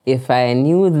If I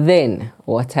knew then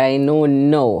what I know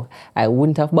now, I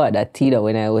wouldn't have bought that Tida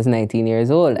when I was 19 years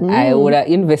old. I would have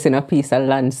invested in a piece of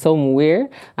land somewhere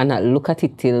and not look at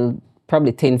it till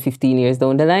probably 10, 15 years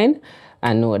down the line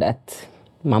and know that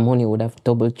my money would have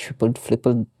doubled, tripled, flipped.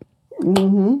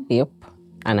 Yep.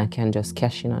 And I can just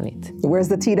cash in on it. Where's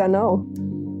the Tida now?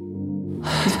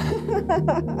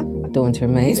 Don't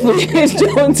remind me.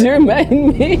 Don't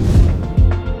remind me.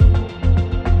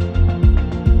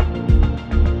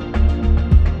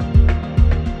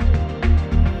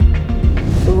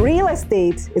 Real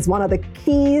estate is one of the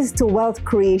keys to wealth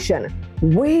creation.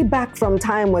 Way back from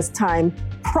time was time,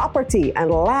 property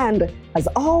and land has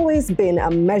always been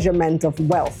a measurement of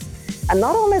wealth. And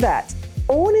not only that,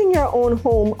 owning your own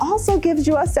home also gives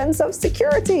you a sense of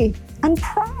security and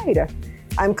pride.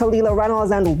 I'm Kalila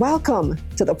Reynolds and welcome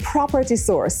to The Property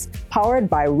Source, powered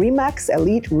by Remax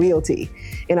Elite Realty.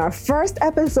 In our first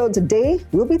episode today,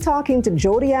 we'll be talking to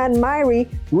Jody Ann Myrie,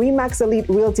 Remax Elite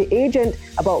Realty agent,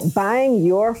 about buying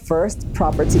your first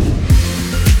property.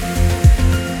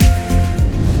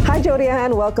 Hi, Jody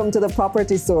Ann. Welcome to The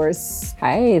Property Source.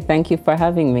 Hi, thank you for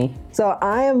having me. So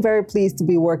I am very pleased to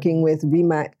be working with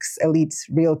Remax Elite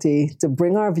Realty to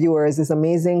bring our viewers this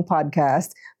amazing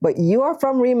podcast. But you are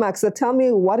from Remax, so tell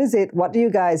me, what is it? What do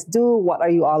you guys do? What are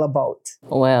you all about?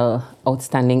 Well,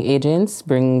 outstanding agents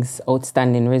brings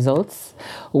outstanding results.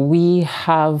 We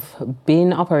have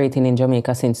been operating in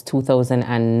Jamaica since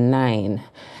 2009,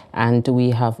 and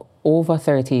we have over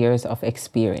 30 years of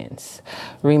experience.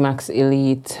 Remax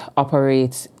Elite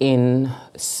operates in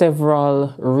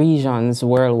several regions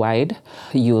worldwide.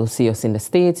 You'll see us in the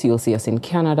States, you'll see us in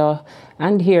Canada,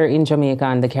 and here in Jamaica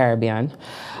and the Caribbean.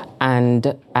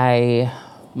 And I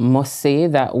must say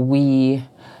that we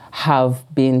have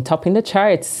been topping the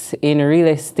charts in real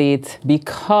estate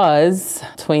because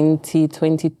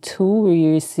 2022 we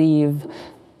received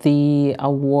the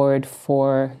award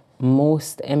for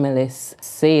most MLS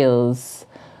sales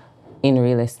in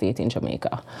real estate in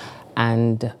Jamaica.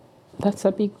 And that's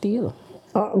a big deal.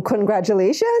 Oh,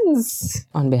 congratulations.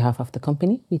 On behalf of the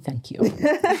company, we thank you.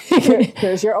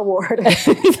 Here's your award.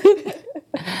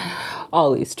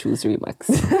 Always choose Remax.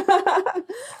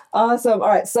 Awesome. All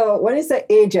right. So when you say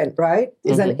agent, right?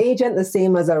 Is an agent the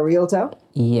same as a realtor?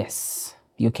 Yes.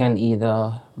 You can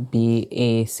either be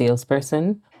a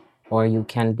salesperson or you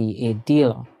can be a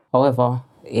dealer. However,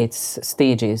 it's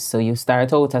stages. So you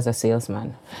start out as a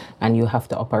salesman and you have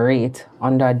to operate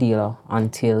under a dealer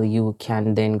until you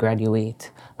can then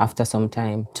graduate after some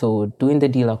time to doing the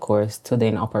dealer course to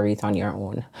then operate on your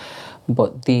own.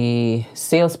 But the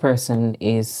salesperson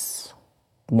is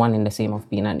one and the same of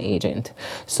being an agent.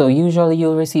 So usually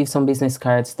you'll receive some business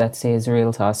cards that says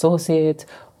realtor associate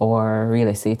or real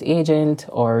estate agent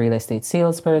or real estate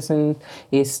salesperson.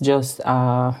 It's just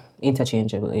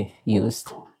interchangeably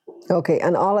used. Okay,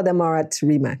 and all of them are at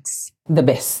Remax. The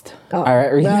best are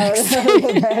at Remax.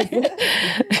 The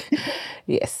best.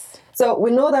 Yes. So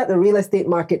we know that the real estate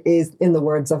market is, in the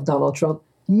words of Donald Trump,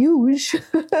 huge.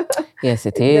 Yes,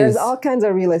 it is. There's all kinds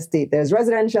of real estate. There's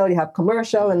residential, you have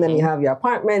commercial, and then you have your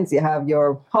apartments, you have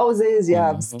your houses, you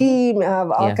have scheme, you have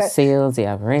all kinds. You have sales, you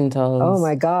have rentals. Oh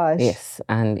my gosh. Yes,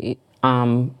 and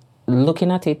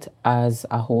looking at it as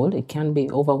a whole, it can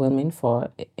be overwhelming for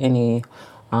any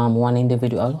one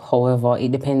individual. However,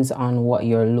 it depends on what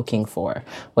you're looking for.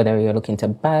 Whether you're looking to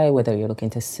buy, whether you're looking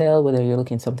to sell, whether you're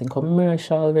looking something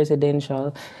commercial,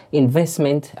 residential,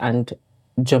 investment, and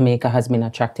Jamaica has been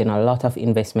attracting a lot of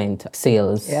investment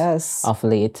sales of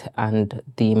late, and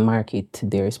the market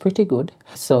there is pretty good.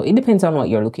 So it depends on what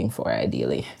you're looking for,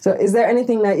 ideally. So is there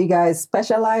anything that you guys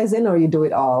specialize in, or you do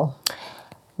it all?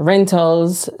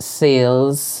 Rentals,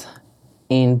 sales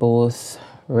in both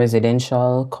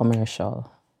residential, commercial.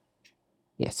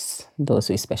 Yes, those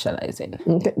we specialize in.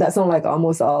 Okay. That sounds like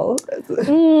almost all.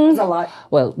 That's a lot.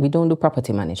 Well, we don't do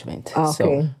property management. Okay.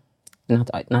 So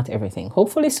not everything.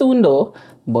 Hopefully soon though,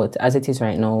 but as it is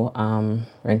right now,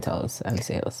 rentals and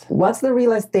sales. What's the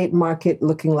real estate market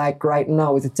looking like right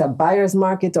now? Is it a buyer's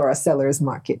market or a seller's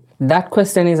market? That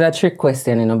question is a trick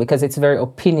question, because it's very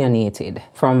opinionated.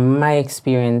 From my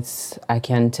experience, I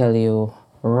can tell you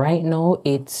right now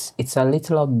it's a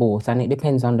little of both, and it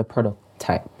depends on the product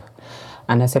type.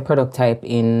 And I say product type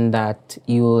in that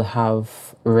you'll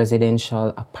have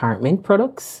residential apartment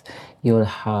products, you'll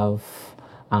have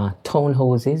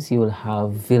townhouses, you'll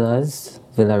have villas,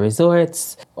 villa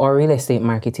resorts. Our real estate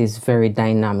market is very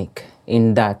dynamic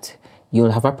in that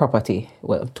you'll have a property,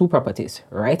 well, two properties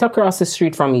right across the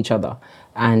street from each other,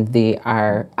 and they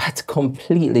are at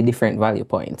completely different value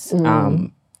points.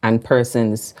 And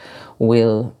persons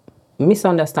will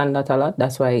misunderstand that a lot.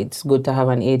 That's why it's good to have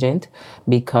an agent,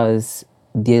 because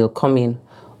they'll come in,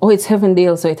 oh, it's heaven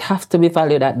deal, so it has to be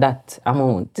valued at that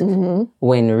amount.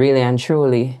 When really and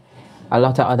truly, a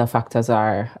lot of other factors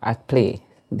are at play.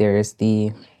 There's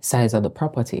the size of the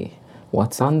property,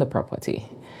 what's on the property,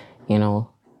 you know.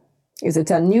 Is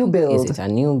it a new build? Is it a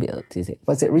new build?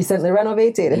 Was it recently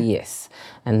renovated? Yes.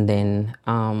 And then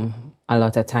a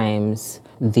lot of times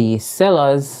the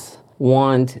sellers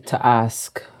want to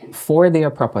ask for their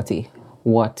property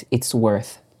what it's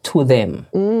worth to them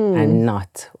and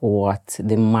not what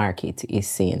the market is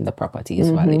saying the property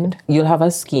is valued. You'll have a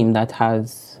scheme that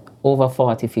has over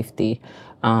 40, 50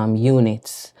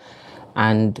 units,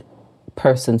 and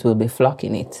persons will be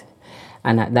flocking it.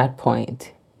 And at that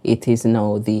point, it is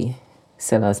now the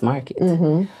seller's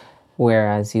market.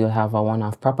 Whereas you'll have a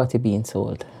one-off property being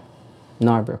sold,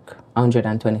 Norbrook,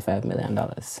 $125 million.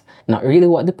 Not really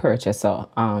what the purchaser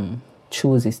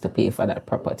chooses to pay for that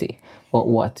property, but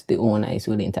what the owner is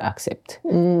willing to accept.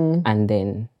 And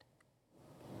then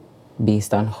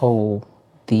based on how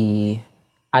the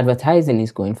advertising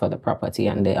is going for the property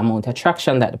and the amount of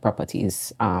traction that the property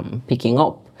is picking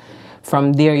up,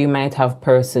 from there you might have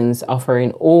persons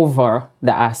offering over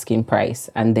the asking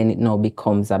price, and then it now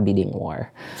becomes a bidding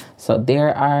war. So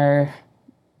there are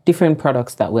different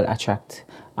products that will attract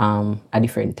a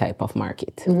different type of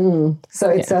market. So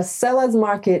it's a seller's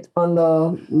market on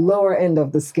the lower end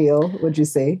of the scale, would you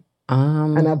say?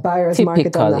 And a buyer's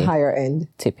market on the higher end?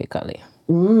 Typically.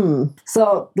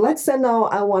 So let's say now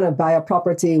I want to buy a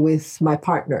property with my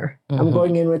partner. I'm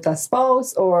going in with a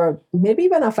spouse or maybe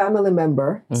even a family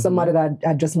member, somebody that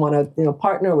I just want to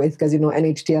partner with, because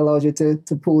NHT allows you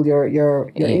to pool your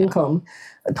income.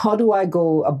 How do I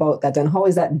go about that, and how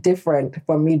is that different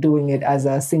from me doing it as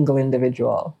a single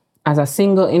individual? As a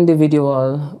single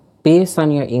individual, based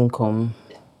on your income,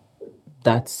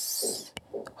 that's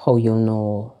how you'll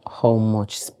know how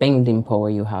much spending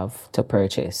power you have to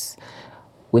purchase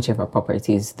whichever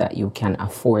properties that you can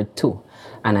afford to.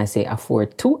 And I say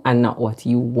afford to and not what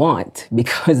you want,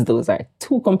 because those are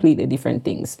two completely different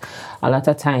things. A lot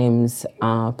of times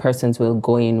persons will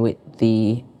go in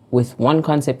with one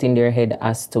concept in their head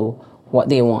as to what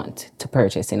they want to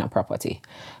purchase in a property.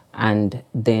 And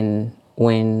then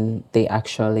when they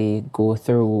actually go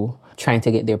through trying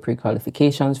to get their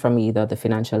pre-qualifications from either the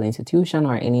financial institution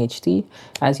or NHT,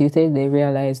 as you said, they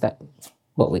realize that,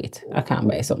 but wait, I can't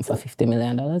buy something for $50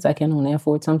 million. I can only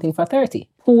afford something for 30.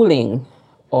 Pooling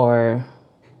or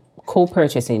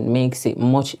co-purchasing makes it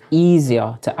much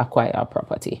easier to acquire a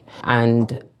property.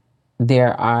 And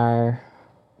there are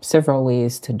several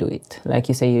ways to do it. Like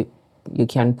you say, you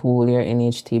can pool your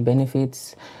NHT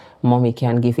benefits. Mommy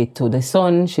can give it to the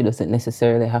son. She doesn't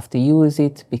necessarily have to use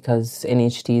it, because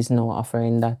NHT is now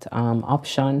offering that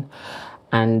option.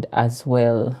 And as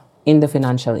well, in the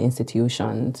financial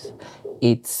institutions,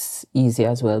 it's easy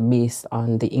as well based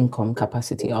on the income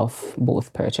capacity of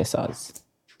both purchasers.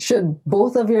 Should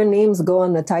both of your names go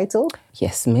on the title?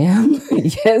 Yes, ma'am.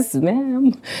 Yes,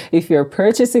 ma'am. If you're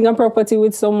purchasing a property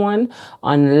with someone,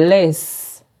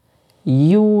 unless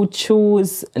you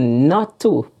choose not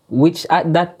to, which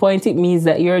at that point it means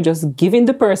that you're just giving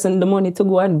the person the money to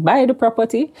go and buy the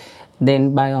property,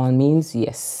 then by all means,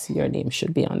 yes, your name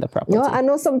should be on the property. I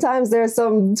know sometimes there's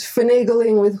some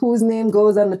finagling with whose name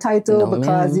goes on the title,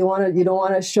 because you don't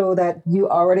want to show that you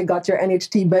already got your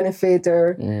NHT benefit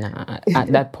or... Nah,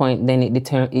 at that point, then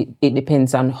it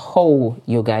depends on how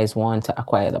you guys want to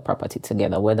acquire the property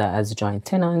together, whether as joint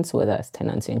tenants, whether as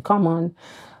tenants in common,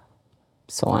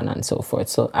 so on and so forth.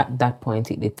 So at that point,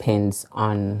 it depends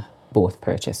on both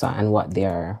purchaser and what they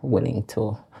are willing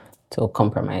to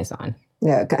compromise on.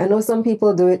 Yeah, I know some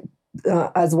people do it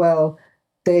as well.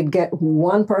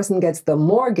 One person gets the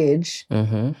mortgage,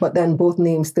 but then both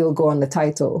names still go on the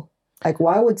title. Like,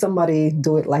 why would somebody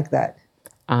do it like that?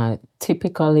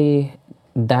 Typically,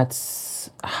 that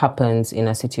happens in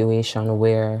a situation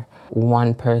where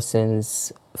one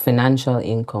person's financial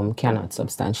income cannot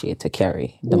substantiate to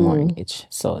carry the mortgage.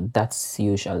 So that's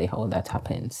usually how that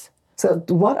happens. So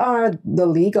what are the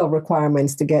legal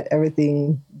requirements to get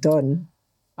everything done?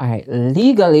 All right,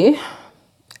 legally,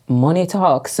 money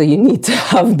talks. So you need to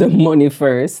have the money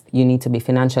first. You need to be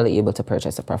financially able to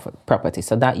purchase a property.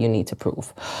 So that you need to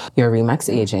prove. Your RE/MAX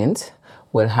agent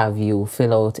will have you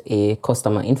fill out a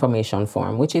customer information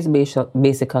form, which is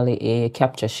basically a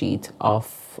capture sheet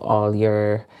of all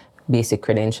your basic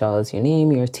credentials, your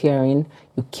name, your TRN.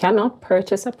 You cannot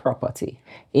purchase a property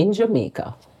in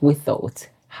Jamaica without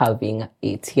having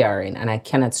a TRN, and I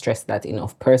cannot stress that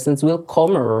enough. Persons will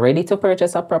come ready to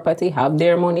purchase a property, have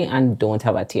their money, and don't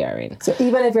have a TRN. So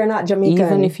even if you're not Jamaican?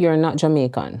 Even if you're not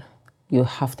Jamaican, you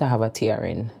have to have a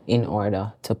TRN in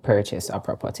order to purchase a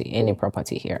property, any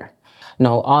property here.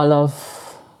 Now, all of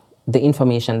the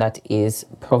information that is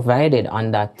provided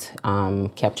on that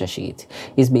capture sheet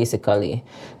is basically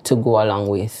to go along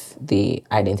with the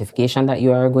identification that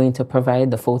you are going to provide,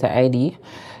 the photo ID.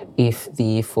 If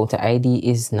the photo ID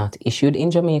is not issued in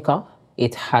Jamaica,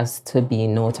 it has to be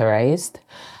notarized,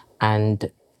 and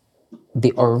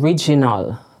the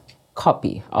original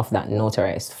copy of that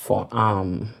notarized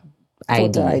form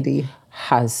Photo ID ID.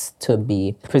 has to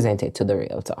be presented to the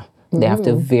realtor. They have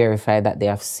to verify that they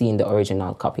have seen the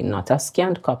original copy, not a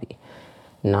scanned copy,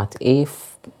 not a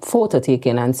photo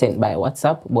taken and sent by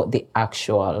WhatsApp, but the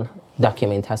actual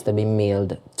document has to be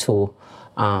mailed to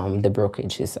the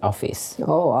brokerage's office.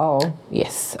 Oh, wow.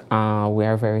 Yes, we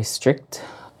are very strict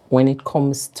when it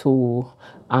comes to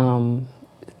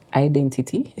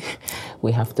identity.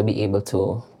 We have to be able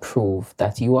to prove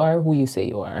that you are who you say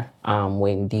you are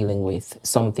when dealing with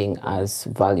something as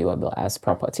valuable as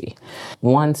property.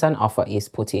 Once an offer is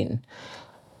put in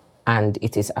and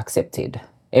it is accepted,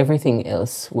 everything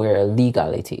else where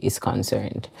legality is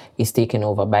concerned is taken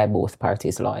over by both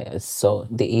parties' lawyers. So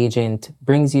the agent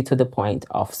brings you to the point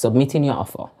of submitting your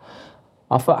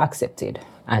offer accepted,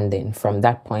 and then from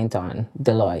that point on,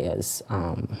 the lawyers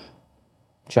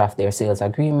draft their sales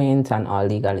agreement, and all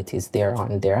legalities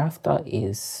thereon thereafter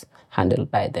is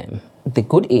handled by them. The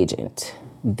good agent,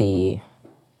 the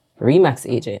Remax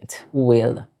agent,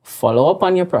 will follow up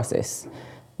on your process,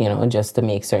 just to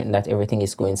make certain that everything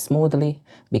is going smoothly,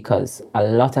 because a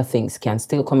lot of things can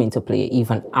still come into play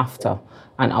even after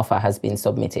an offer has been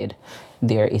submitted.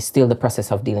 There is still the process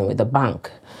of dealing with the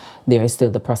bank. There is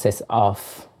still the process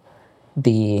of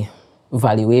the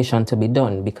valuation to be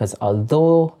done, because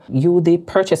although you, the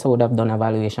purchaser, would have done a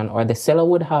valuation, or the seller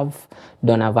would have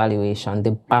done a valuation,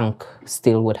 the bank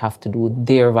still would have to do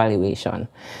their valuation.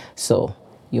 So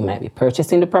you might be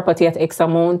purchasing the property at X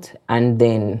amount, and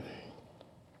then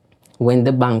when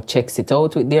the bank checks it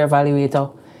out with their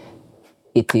valuator,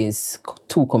 it is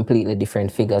two completely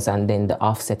different figures, and then the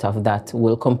offset of that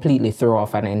will completely throw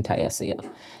off an entire sale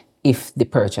if the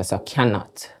purchaser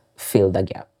cannot fill the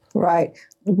gap. Right.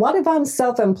 What if I'm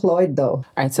self-employed though? All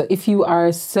right, so if you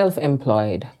are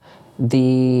self-employed,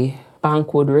 the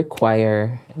bank would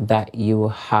require that you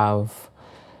have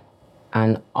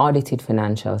an audited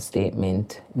financial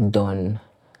statement done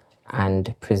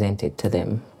and presented to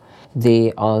them.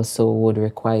 They also would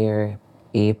require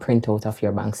a printout of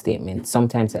your bank statement.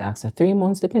 Sometimes they ask for 3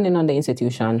 months, depending on the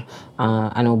institution.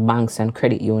 I know banks and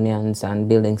credit unions and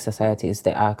building societies,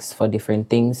 they ask for different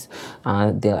things.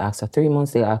 They'll ask for 3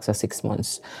 months, they'll ask for 6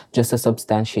 months, just to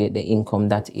substantiate the income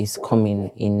that is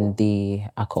coming in the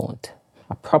account.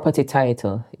 A property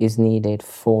title is needed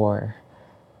for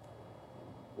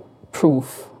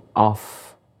proof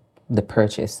of the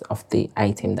purchase of the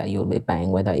item that you'll be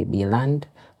buying, whether it be land,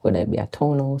 whether it be a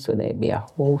townhouse, whether it be a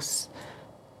house.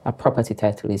 A property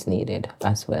title is needed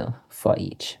as well for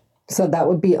each. So that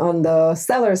would be on the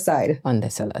seller's side. On the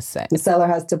seller's side. The seller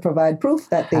has to provide proof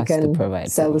that they can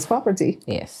sell this property.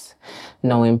 Yes.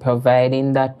 Now, in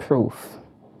providing that proof,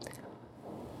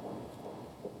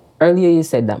 earlier you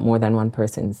said that more than one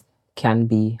person can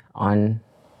be on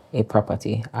a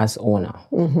property as owner.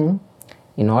 Mm-hmm.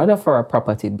 In order for a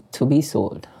property to be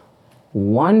sold,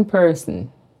 one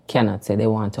person cannot say they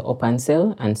want to up and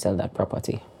sell that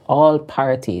property. All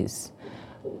parties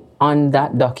on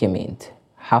that document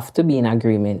have to be in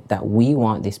agreement that we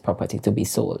want this property to be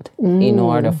sold in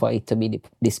order for it to be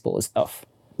disposed of.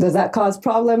 Does that cause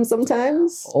problems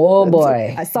sometimes? Oh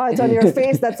boy. I saw it on your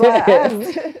face, that's why I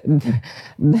asked.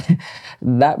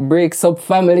 That breaks up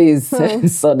families.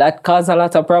 So that causes a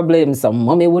lot of problems. So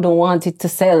mommy wouldn't want it to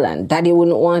sell, and daddy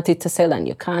wouldn't want it to sell, and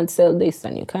you can't sell this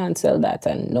and you can't sell that,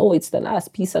 and no, it's the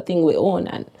last piece of thing we own.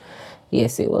 And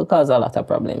yes, it will cause a lot of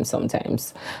problems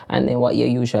sometimes. And then what you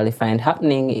usually find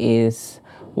happening is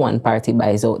one party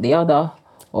buys out the other,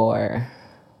 or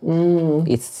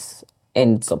it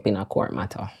ends up in a court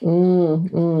matter.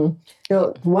 You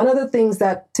know, one of the things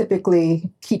that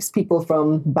typically keeps people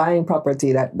from buying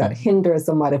property, that hinders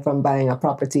somebody from buying a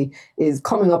property, is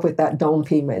coming up with that down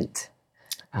payment.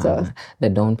 So the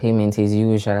down payment is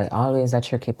usually always a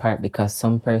tricky part, because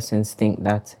some persons think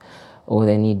that, oh,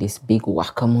 they need this big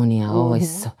whack of money. Oh,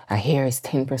 I hear it's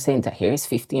 10%, I hear it's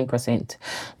 15%.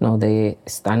 No, the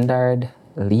standard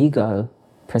legal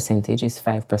percentage is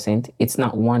 5%. It's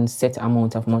not one set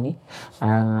amount of money.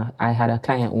 I had a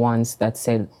client once that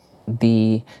said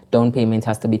the down payment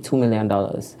has to be $2 million.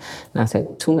 And I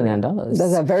said, $2 million?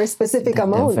 That's a very specific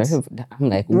amount. I'm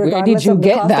like, where did Regardless you of the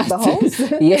get cost that? of the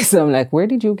house. Yes, I'm like, where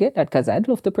did you get that? Because I'd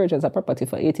love to purchase a property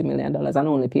for $80 million and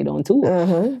only pay down two.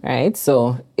 Right?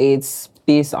 So it's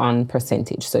based on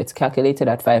percentage. So it's calculated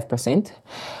at 5%.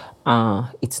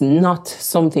 It's not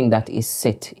something that is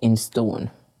set in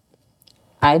stone.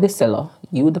 I, the seller,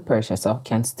 you, the purchaser,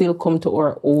 can still come to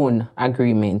our own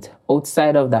agreement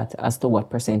outside of that as to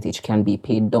what percentage can be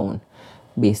paid down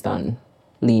based on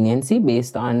leniency,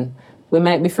 based on we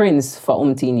might be friends for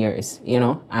umpteen years,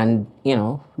 and you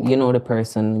know the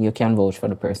person, you can vouch for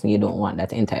the person. You don't want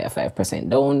that entire 5%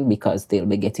 down because they'll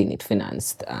be getting it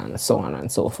financed and so on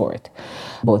and so forth.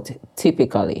 But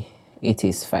typically, it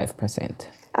is 5%.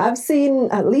 I've seen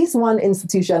at least one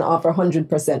institution offer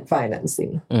 100%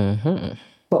 financing.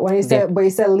 But when you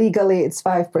say legally it's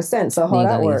 5%, so how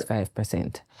that works? Legally it's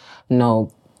 5%.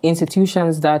 Now,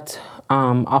 institutions that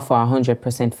offer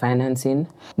 100% financing,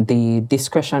 the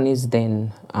discretion is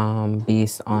then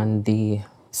based on the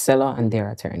seller and their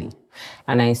attorney.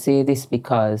 And I say this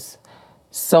because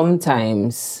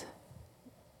sometimes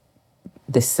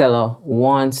the seller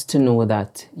wants to know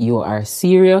that you are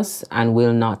serious and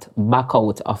will not back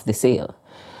out of the sale.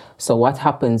 So what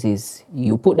happens is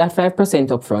you put that 5%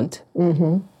 up front.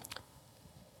 The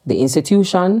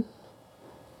institution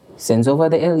sends over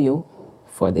the LU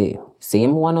for the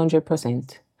same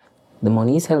 100%. The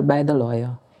money is held by the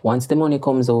lawyer. Once the money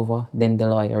comes over, then the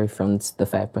lawyer refunds the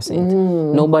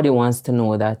 5%. Nobody wants to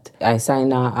know that I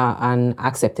signed an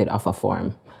accepted offer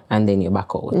form and then you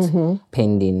back out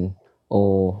pending,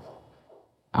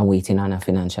 I'm waiting on a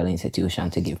financial institution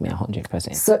to give me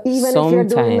 100%. So even if you're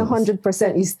doing the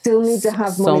 100%, you still need to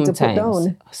have money to put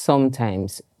down?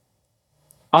 Sometimes.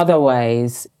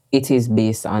 Otherwise, it is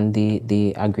based on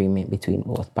the agreement between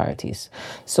both parties.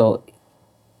 So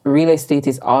real estate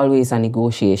is always a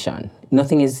negotiation.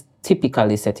 Nothing is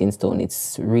typically set in stone.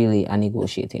 It's really a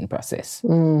negotiating process.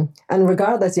 And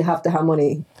regardless, you have to have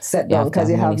money set down because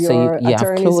you have your you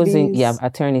have closing fees. You have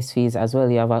attorney's fees as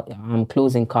well. You have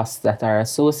closing costs that are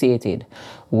associated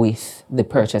with the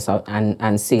purchase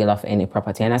and sale of any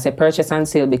property. And I say purchase and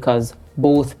sale because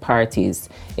both parties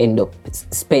end up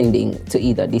spending to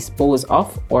either dispose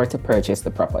of or to purchase the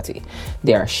property.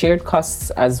 There are shared costs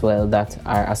as well that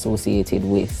are associated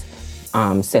with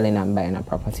selling and buying a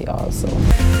property also.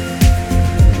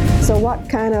 So what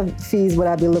kind of fees would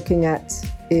I be looking at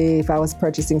if I was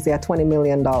purchasing, say, a $20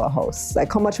 million house?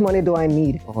 Like, how much money do I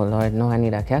need? Oh, Lord, no, I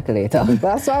need a calculator.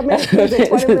 That's what I meant. The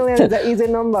 20 million is an easy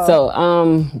number. So,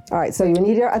 all right, so you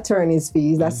need your attorney's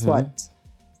fees. That's what?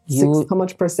 How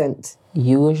much percent?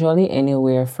 Usually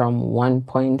anywhere from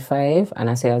 1.5, and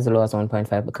I say as low as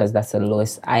 1.5 because that's the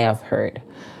lowest I have heard.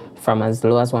 From as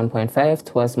low as 1.5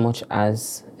 to as much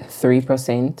as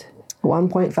 3%.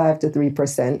 1.5 to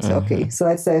 3%. Okay, so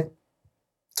let's say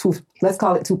let's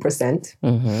call it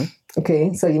 2%.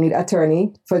 Okay, so you need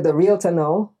attorney. For the realtor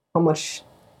now, how much?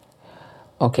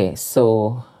 Okay,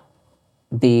 so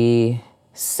the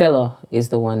seller is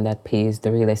the one that pays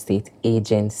the real estate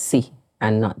agency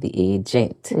and not the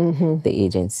agent. The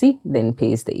agency then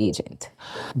pays the agent.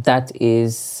 That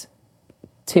is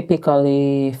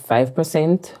typically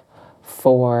 5%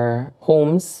 for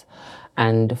homes,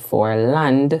 and for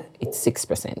land, it's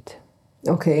 6%.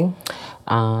 Okay.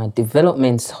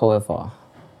 Developments, however,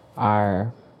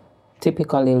 are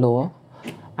typically lower.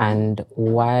 And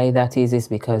why that is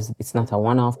because it's not a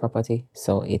one-off property.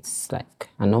 So it's like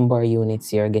a number of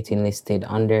units you're getting listed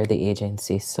under the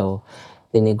agency. So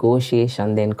the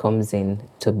negotiation then comes in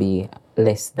to be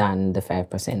less than the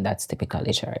 5% that's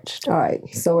typically charged. All right.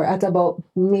 So we're at about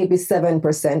maybe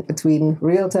 7% between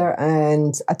realtor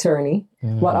and attorney.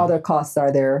 What other costs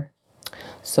are there?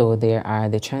 So there are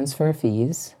the transfer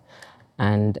fees,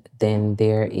 and then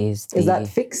there is the... Is that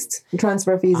fixed?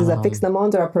 Transfer fees is a fixed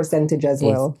amount or a percentage as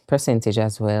well? Percentage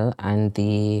as well, and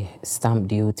the stamp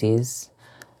duties.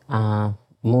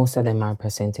 Most of them are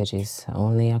percentages.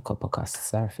 Only a couple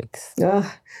costs are fixed.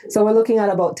 So we're looking at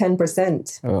about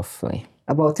 10%. Roughly.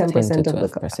 About 10% 10 to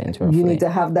of the 12%, roughly. You need to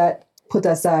have that put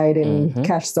aside in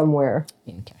cash somewhere.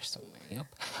 In cash somewhere, yep.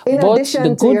 In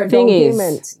addition to your down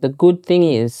payment. The good thing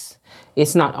is,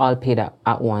 it's not all paid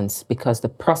at once because the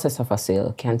process of a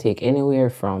sale can take anywhere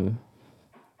from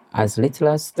as little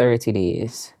as 30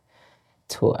 days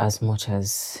to as much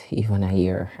as even a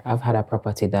year. I've had a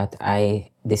property that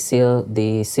the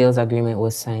sales agreement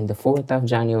was signed the 4th of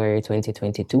January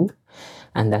 2022,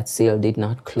 and that sale did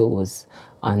not close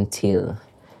until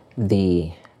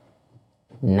the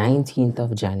 19th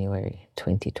of January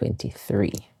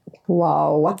 2023.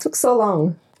 Wow, what took so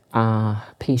long?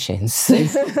 Patience.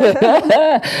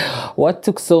 What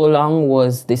took so long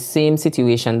was the same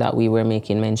situation that we were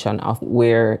making mention of,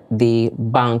 where the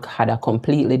bank had a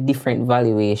completely different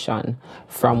valuation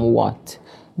from what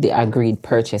the agreed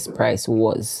purchase price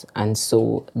was. And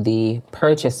so the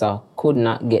purchaser could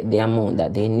not get the amount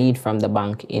that they need from the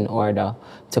bank in order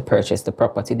to purchase the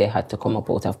property. They had to come up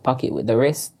out of pocket with the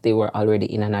rest. They were already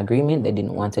in an agreement. They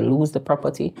didn't want to lose the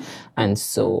property. And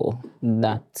so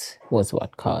that was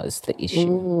what caused the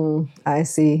issue. I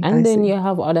see. And then you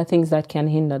have other things that can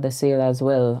hinder the sale as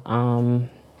well.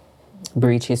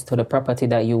 Breaches to the property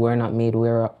that you were not made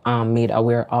aware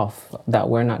of, that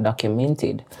were not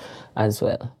documented as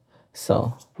well.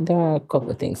 So there are a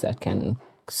couple of things that can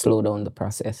slow down the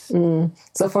process.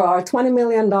 So for our $20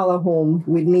 million home,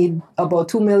 we'd need about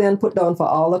 $2 million put down for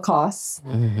all the costs,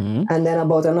 and then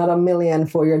about another $1 million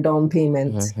for your down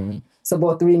payment. So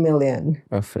about $3 million.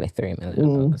 Roughly $3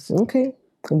 million. Okay.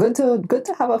 Good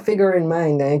to have a figure in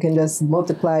mind, and you can just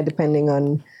multiply depending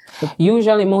on.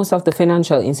 Usually, most of the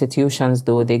financial institutions,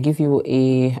 though, they give you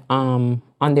a on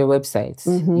their websites.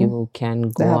 You can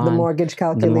go They have on the mortgage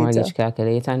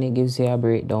calculator. and it gives you a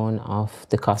breakdown of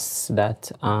the costs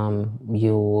that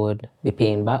you would be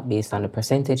paying back based on the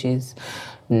percentages.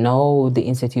 Now the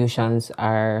institutions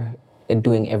are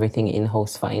doing everything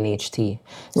in-house for NHT.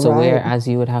 So whereas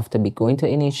you would have to be going to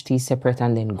NHT separate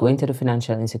and then going to the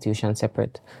financial institution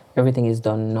separate, everything is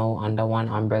done now under one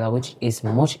umbrella, which is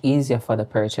much easier for the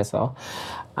purchaser,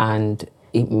 and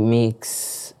it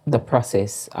makes the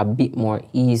process a bit more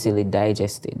easily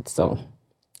digested. So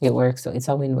it works. So it's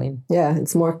a win-win. Yeah,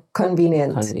 it's more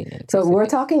convenient. So we're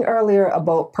talking earlier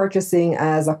about purchasing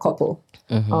as a couple,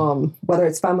 whether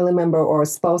it's family member or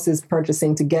spouses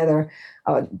purchasing together.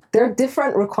 There are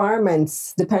different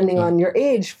requirements depending on your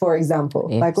age, for example.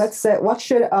 Yes. Like, let's say, what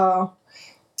should a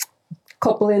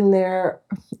couple in their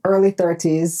early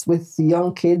 30s with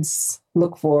young kids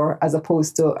look for, as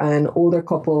opposed to an older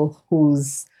couple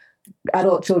whose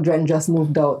adult children just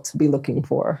moved out be looking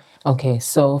for? Okay,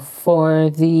 so for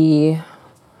the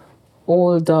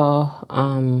older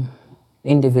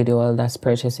individual that's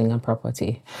purchasing a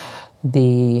property,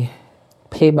 the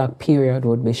payback period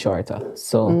would be shorter.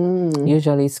 So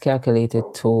usually it's calculated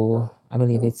to, I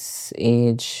believe it's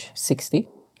age 60.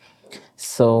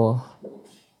 So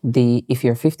if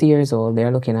you're 50 years old,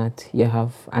 they're looking at, you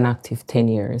have an active 10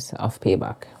 years of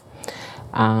payback.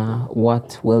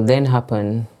 What will then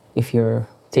happen if you're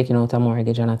taking out a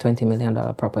mortgage on a $20 million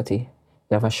property?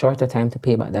 You have a shorter time to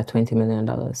pay back that $20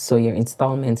 million. So your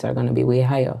installments are going to be way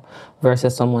higher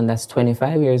versus someone that's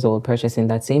 25 years old purchasing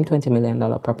that same $20 million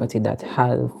property that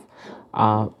have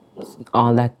all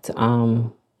that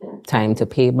time to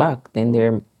pay back. Then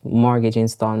their mortgage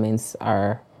installments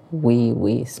are way,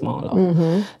 way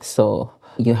smaller. So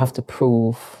you have to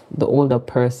prove, the older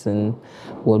person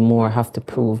will more have to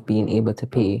prove being able to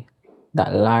pay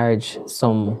that large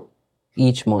sum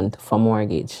each month for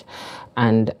mortgage.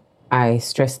 And I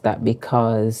stress that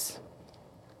because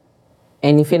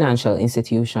any financial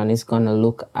institution is going to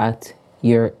look at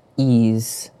your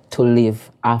ease to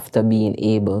live after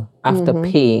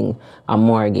paying a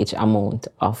mortgage amount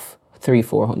of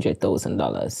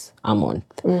 $300,000-$400,000 a month.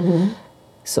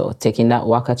 So taking that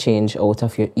waka change out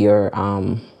of your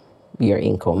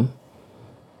income,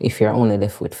 if you're only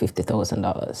left with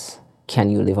 $50,000, can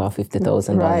you live off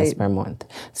 $50,000 per month?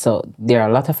 So there are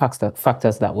a lot of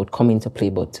factors that would come into play,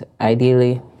 but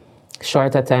ideally,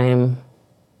 shorter time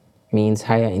means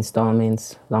higher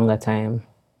installments, longer time,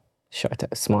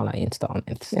 smaller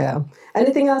installments. Yeah.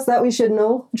 Anything else that we should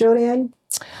know, Jodianne?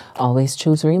 Always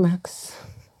choose Remax.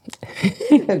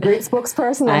 A great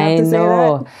spokesperson, I have to say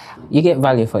know. You get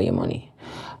value for your money.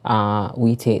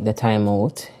 We take the time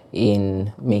out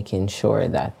in making sure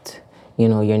that,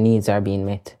 your needs are being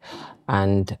met.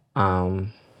 And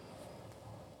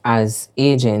as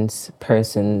agents,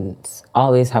 persons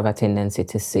always have a tendency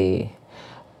to say,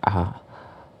 I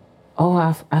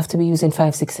have to be using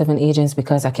 5, 6, 7 agents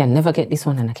because I can never get this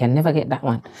one and I can never get that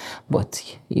one.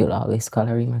 But you'll always call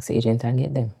a Remax agent and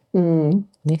get them.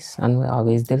 Yes, and we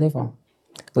always deliver,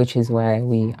 which is why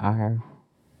we are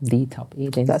the top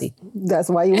agency. That's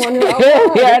why you won your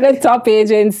award. We are the top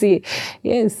agency.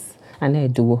 Yes. And I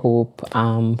do hope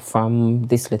from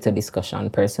this little discussion,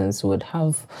 persons would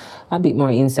have a bit more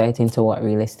insight into what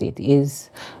real estate is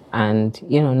and,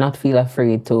 not feel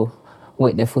afraid to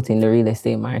wet their foot in the real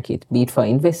estate market, be it for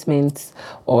investments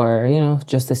or,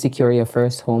 just to secure your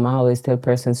first home. I always tell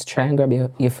persons, try and grab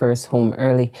your first home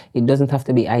early. It doesn't have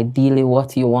to be ideally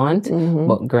what you want,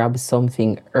 but grab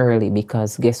something early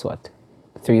because guess what?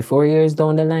 3-4 years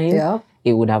down the line,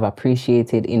 it would have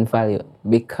appreciated in value.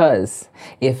 Because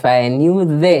if I knew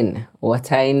then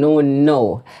what I know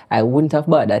now, I wouldn't have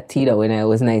bought that Tida when I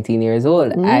was 19 years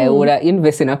old. I would have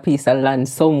invested in a piece of land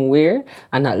somewhere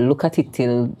and not look at it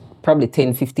till probably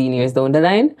 10, 15 years down the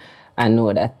line and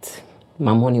know that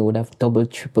my money would have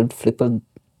doubled, tripled, flipped.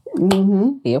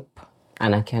 Yep.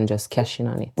 And I can just cash in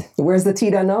on it. Where's the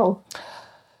Tida now?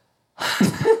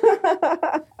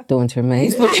 Don't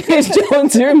remind me.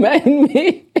 Don't remind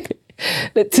me.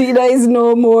 The Tida is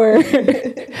no more.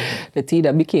 The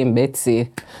Tida became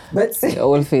Betsy. Betsy.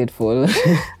 Old faithful.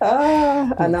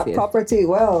 And that property,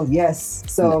 well, yes.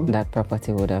 So that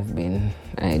property would have been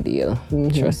ideal.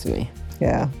 Trust me.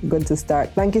 Yeah, good to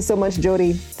start. Thank you so much,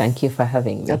 Jody. Thank you for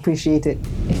having me. I appreciate it.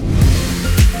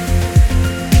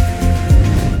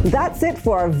 That's it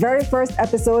for our very first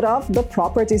episode of The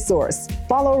Property Source.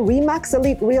 Follow Remax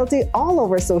Elite Realty all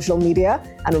over social media,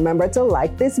 and remember to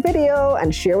like this video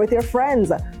and share with your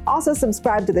friends. Also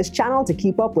subscribe to this channel to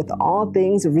keep up with all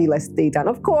things real estate. And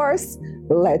of course,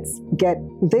 let's get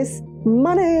this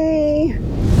money.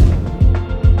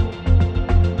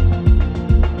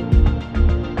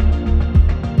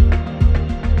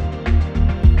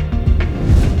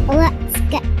 Let's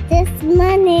get this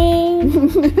money.